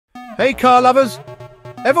Hey car lovers!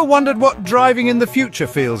 Ever wondered what driving in the future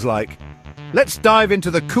feels like? Let's dive into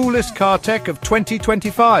the coolest car tech of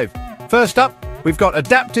 2025. First up, we've got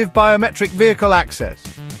adaptive biometric vehicle access.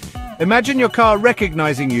 Imagine your car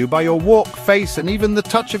recognizing you by your walk, face, and even the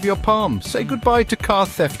touch of your palm. Say goodbye to car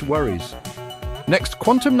theft worries. Next,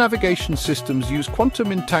 quantum navigation systems use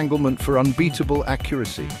quantum entanglement for unbeatable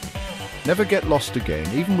accuracy. Never get lost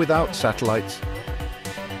again, even without satellites.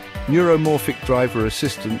 Neuromorphic driver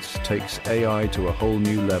assistance takes AI to a whole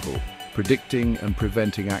new level, predicting and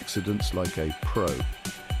preventing accidents like a pro.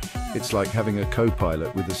 It's like having a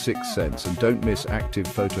co-pilot with a sixth sense, and don't miss active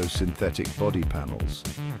photosynthetic body panels.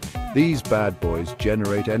 These bad boys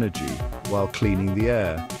generate energy while cleaning the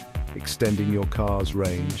air, extending your car's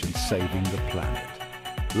range and saving the planet.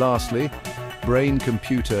 Lastly,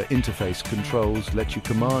 brain-computer interface controls let you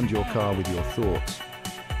command your car with your thoughts.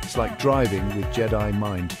 It's like driving with Jedi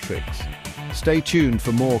mind tricks. Stay tuned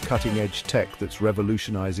for more cutting-edge tech that's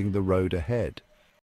revolutionizing the road ahead.